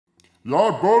Yeah,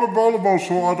 I bought a Volvo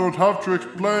so I don't have to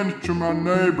explain it to my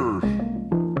neighbors.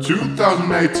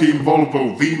 2018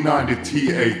 Volvo V90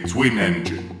 T8 twin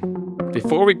engine.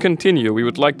 Before we continue, we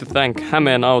would like to thank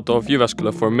Hämeen Auto of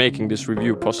Jyväskylä for making this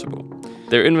review possible.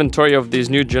 Their inventory of these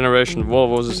new generation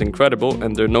Volvos is incredible,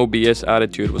 and their no BS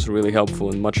attitude was really helpful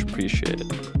and much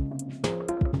appreciated.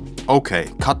 Okay,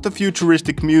 cut the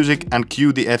futuristic music and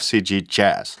cue the FCG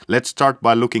jazz. Let's start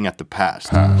by looking at the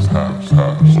past.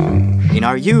 In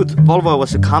our youth, Volvo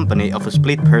was a company of a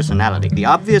split personality. The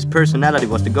obvious personality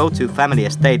was the go-to family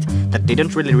estate that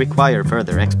didn't really require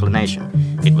further explanation.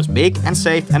 It was big and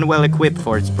safe and well equipped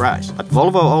for its price. But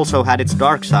Volvo also had its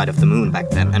dark side of the moon back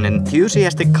then, an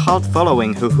enthusiastic cult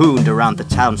following who hooned around the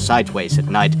town sideways at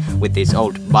night with these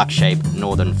old buck-shaped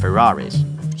northern Ferraris.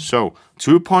 So,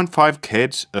 2.5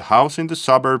 kids, a house in the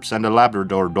suburbs and a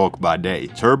Labrador dog by day.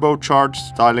 Turbocharged,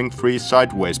 styling-free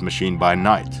sideways machine by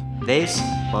night. This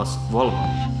was Volvo.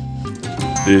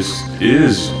 This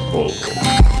is Volvo.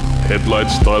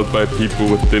 Headlights styled by people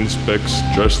with thin specs,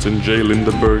 Justin J.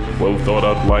 Lindeberg, well thought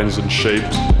out lines and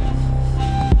shapes.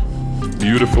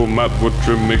 Beautiful matte wood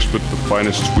trim mixed with the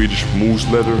finest Swedish moose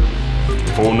leather.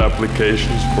 Phone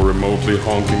applications for remotely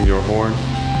honking your horn.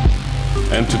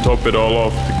 And to top it all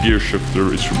off, the gear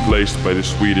shifter is replaced by the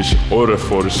Swedish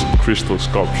Orrefors crystal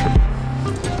sculpture.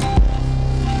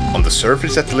 On the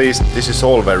surface at least, this is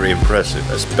all very impressive,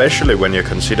 especially when you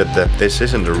consider that this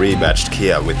isn't a rebadged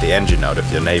Kia with the engine out of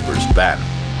your neighbor's van.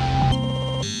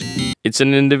 It's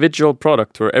an individual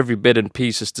product where every bit and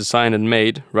piece is designed and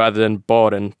made, rather than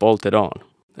bought and bolted on.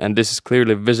 And this is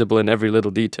clearly visible in every little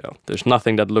detail. There's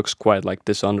nothing that looks quite like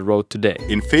this on the road today.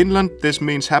 In Finland, this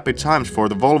means happy times for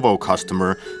the Volvo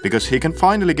customer, because he can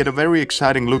finally get a very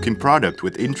exciting looking product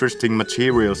with interesting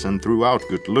materials and throughout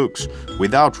good looks,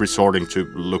 without resorting to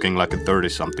looking like a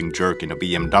 30-something jerk in a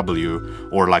BMW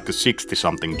or like a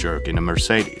 60-something jerk in a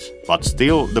Mercedes. But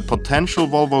still, the potential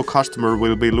Volvo customer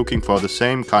will be looking for the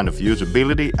same kind of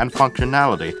usability and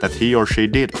functionality that he or she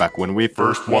did back when we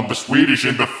first Won the Swedish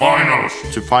in the finals.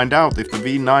 To find out if the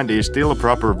V90 is still a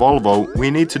proper Volvo, we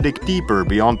need to dig deeper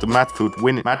beyond the matte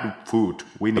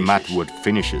wood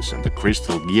finishes and the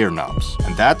crystal gear knobs.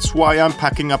 And that's why I'm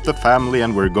packing up the family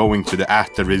and we're going to the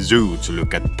Ähtäri Zoo to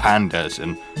look at pandas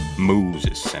and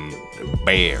mooses and a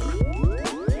bear.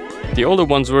 The older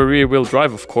ones were rear-wheel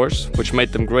drive, of course, which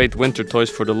made them great winter toys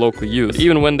for the local youth. But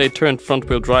even when they turned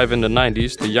front-wheel drive in the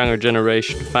 90s, the younger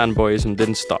generation fanboyism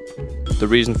didn't stop. The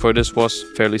reason for this was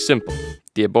fairly simple: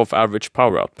 the above-average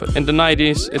power output. In the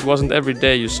 90s, it wasn't every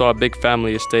day you saw a big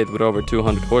family estate with over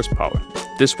 200 horsepower.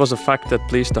 This was a fact that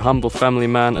pleased the humble family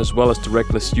man as well as the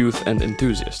reckless youth and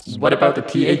enthusiasts. What about the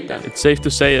T8 then? It's safe to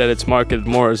say that it's marketed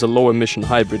more as a low-emission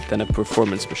hybrid than a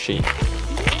performance machine.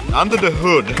 Under the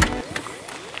hood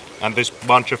and this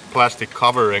bunch of plastic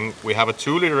covering, we have a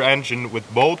 2-liter engine with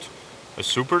both a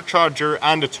supercharger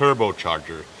and a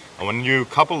turbocharger. And when you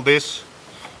couple this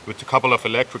with a couple of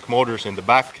electric motors in the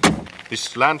back, this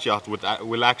slant yacht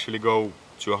will actually go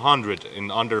to 100 in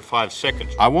under 5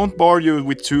 seconds. I won't bore you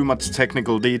with too much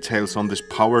technical details on this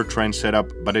powertrain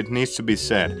setup, but it needs to be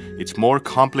said, it's more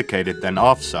complicated than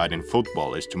offside in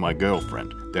football is to my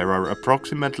girlfriend. There are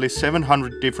approximately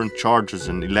 700 different chargers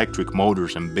and electric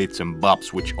motors and bits and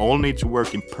bobs which all need to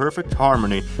work in perfect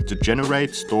harmony to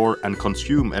generate, store and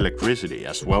consume electricity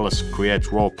as well as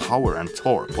create raw power and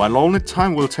torque. While only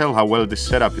time will tell how well this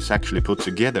setup is actually put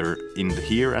together, in the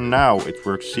here and now it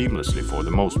works seamlessly for the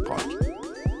most part.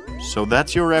 So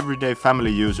that's your everyday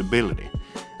family usability.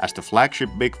 As the flagship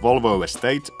big Volvo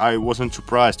estate, I wasn't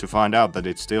surprised to find out that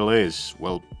it still is,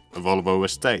 well, a Volvo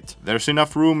estate. There's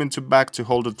enough room in the back to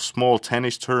hold a small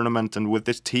tennis tournament, and with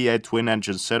this T8 twin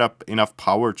engine setup, enough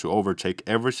power to overtake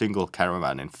every single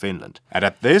caravan in Finland. And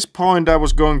at this point I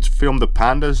was going to film the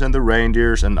pandas and the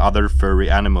reindeers and other furry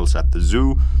animals at the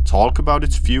zoo, talk about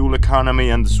its fuel economy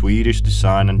and the Swedish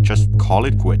design and just call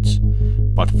it quits.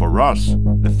 But for us,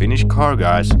 the Finnish car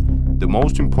guys, the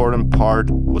most important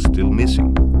part was still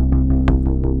missing.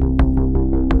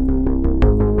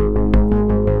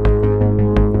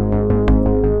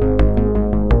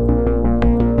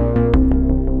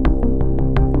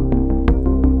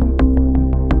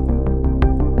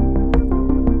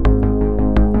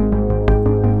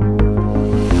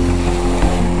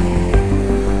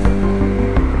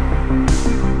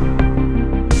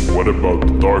 What about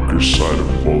the darker side of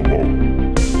Volvo?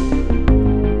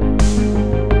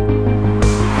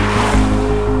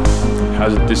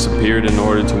 Has it disappeared in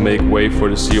order to make way for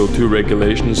the CO2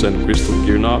 regulations and crystal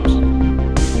gear knobs?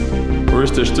 Or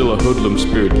is there still a hoodlum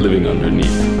spirit living underneath?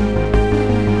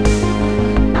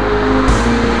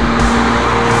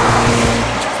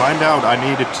 To find out I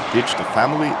needed to ditch the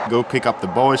family, go pick up the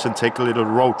boys and take a little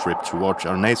road trip towards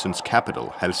our nation's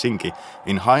capital, Helsinki,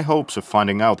 in high hopes of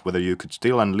finding out whether you could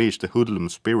still unleash the hoodlum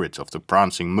spirits of the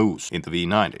prancing moose in the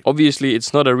V90. Obviously,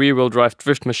 it's not a rear-wheel drive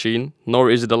drift machine, nor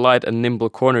is it a light and nimble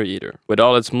corner eater. With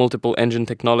all its multiple engine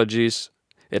technologies,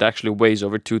 it actually weighs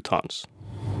over 2 tons.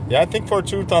 Yeah, I think for a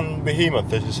 2-ton behemoth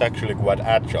this is actually quite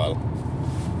agile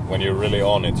when you're really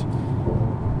on it.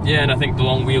 Yeah, and I think the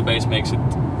long wheelbase makes it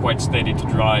quite steady to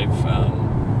drive.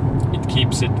 It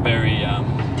keeps it very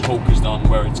focused on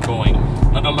where it's going.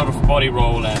 Not a lot of body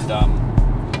roll,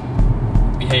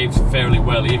 and behaves fairly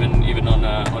well, even on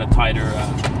a tighter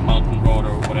mountain road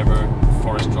or whatever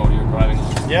forest road you're driving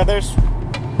on. Yeah, there's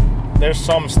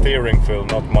some steering feel,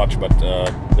 not much, but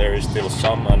there is still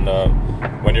some. And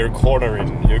when you're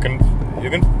cornering, you can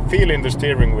feel in the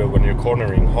steering wheel when you're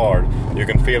cornering hard. You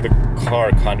can feel the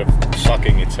car kind of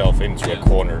sucking itself into a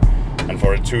corner. And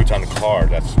for a 2-ton car,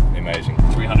 that's amazing.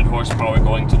 300 horsepower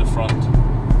going to the front.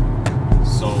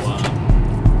 So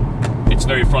it's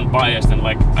very front biased, and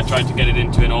like I tried to get it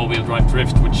into an all-wheel drive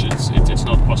drift, which it's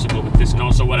not possible with this. And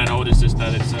also what I noticed is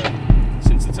that it's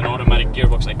since it's an automatic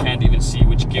gearbox, I can't even see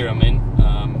which gear I'm in.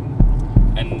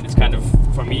 And it's kind of,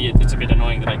 for me, it's a bit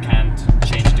annoying that I can't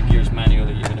change the gears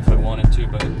manually even if I wanted to,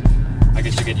 but I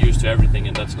guess you get used to everything,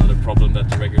 and that's not a problem that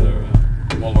the regular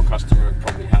Volvo customer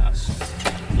probably has.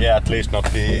 Yeah, at least not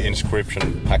the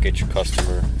inscription package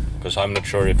customer, because I'm not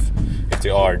sure if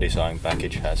the R design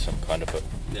package has some kind of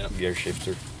a gear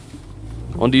shifter.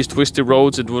 On these twisty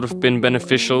roads, it would have been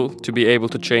beneficial to be able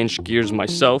to change gears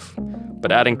myself,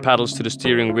 but adding paddles to the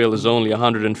steering wheel is only a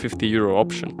 €150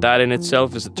 option. That in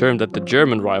itself is a term that the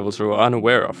German rivals are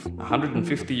unaware of.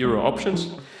 €150 options?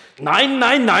 Nein,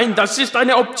 das ist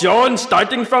eine Option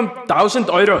starting from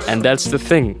 €1,000. And that's the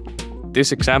thing.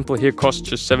 This example here costs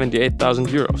just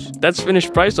 €78,000. That's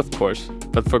finished price, of course,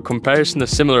 but for comparison, a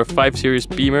similar 5 Series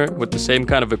Beamer with the same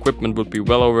kind of equipment would be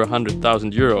well over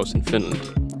 €100,000 in Finland.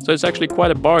 So it's actually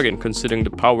quite a bargain considering the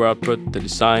power output, the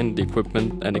design, the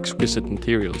equipment, and exquisite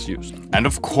materials used. And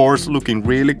of course, looking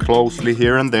really closely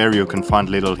here and there, you can find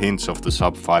little hints of the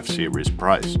sub 5 Series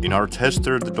price. In our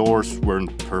tester, the doors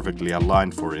weren't perfectly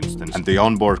aligned, for instance, and the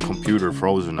onboard computer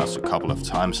frozen us a couple of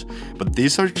times. But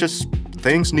these are just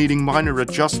things needing minor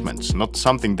adjustments, not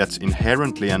something that's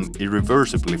inherently and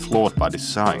irreversibly flawed by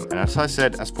design. And as I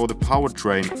said, as for the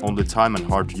powertrain, only time and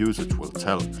hard usage will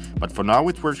tell. But for now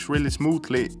it works really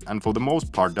smoothly, and for the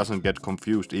most part doesn't get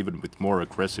confused even with more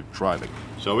aggressive driving.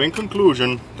 So in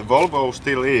conclusion, the Volvo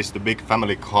still is the big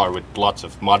family car with lots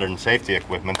of modern safety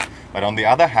equipment, but on the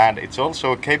other hand it's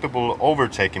also a capable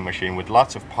overtaking machine with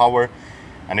lots of power,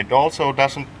 and it also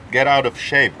doesn't get out of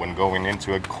shape when going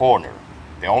into a corner.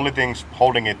 The only things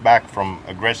holding it back from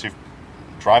aggressive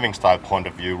driving style point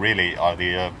of view really are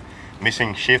the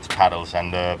missing shift paddles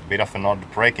and a bit of an odd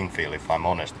braking feel, if I'm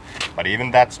honest. But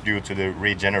even that's due to the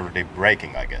regenerative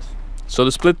braking, I guess. So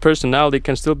the split personality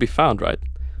can still be found, right?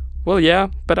 Well, yeah,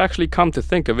 but actually come to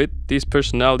think of it, these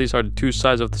personalities are the two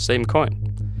sides of the same coin.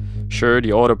 Sure, the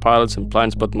autopilots and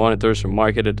blind spot monitors are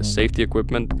marketed as safety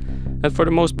equipment, and for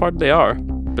the most part they are.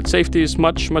 But safety is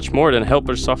much more than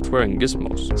helper software and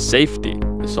gizmos. Safety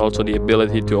is also the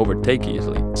ability to overtake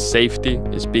easily. Safety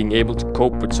is being able to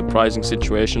cope with surprising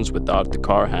situations without the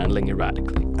car handling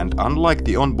erratically. And unlike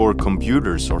the onboard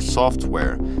computers or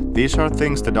software, these are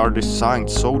things that are designed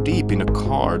so deep in a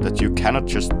car that you cannot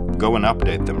just go and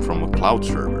update them from a cloud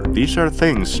server. These are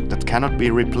things that cannot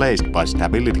be replaced by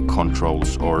stability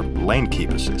controls or lane keep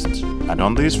assists. And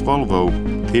on this Volvo,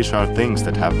 these are things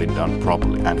that have been done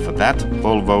properly. And for that,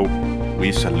 Volvo,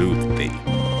 we salute thee.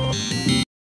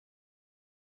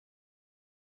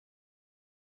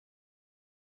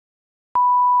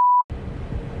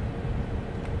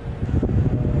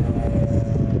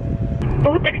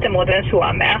 Puhutteko te muuten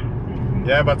suomea?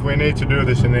 Yeah, but we need to do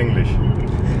this in English.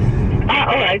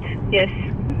 Alright, yes.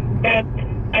 But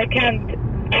I can't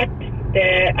add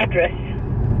the address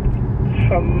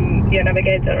from your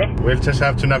navigator. We'll just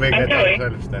have to navigate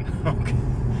ourselves then. Okay.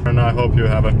 And I hope you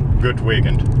have a good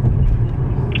weekend.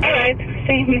 Alright,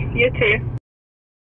 same, you too.